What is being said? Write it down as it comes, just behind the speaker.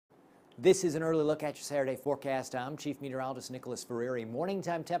This is an early look at your Saturday forecast. I'm Chief Meteorologist Nicholas Ferreri. Morning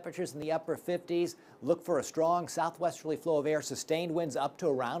time temperatures in the upper 50s. Look for a strong southwesterly flow of air. Sustained winds up to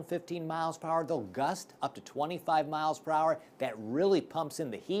around 15 miles per hour. They'll gust up to 25 miles per hour. That really pumps in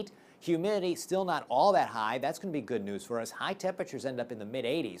the heat. Humidity still not all that high. That's going to be good news for us. High temperatures end up in the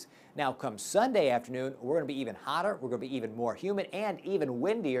mid-80s. Now come Sunday afternoon, we're going to be even hotter. We're going to be even more humid and even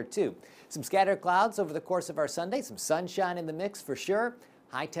windier too. Some scattered clouds over the course of our Sunday. Some sunshine in the mix for sure.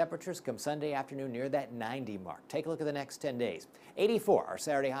 High temperatures come Sunday afternoon near that 90 mark. Take a look at the next 10 days. 84, our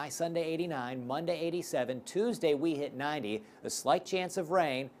Saturday high, Sunday 89, Monday 87, Tuesday we hit 90, a slight chance of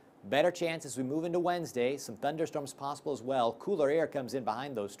rain, better chance as we move into Wednesday, some thunderstorms possible as well. Cooler air comes in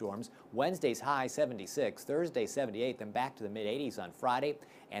behind those storms. Wednesday's high 76, Thursday 78, then back to the mid-80s on Friday,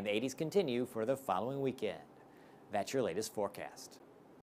 and the 80s continue for the following weekend. That's your latest forecast.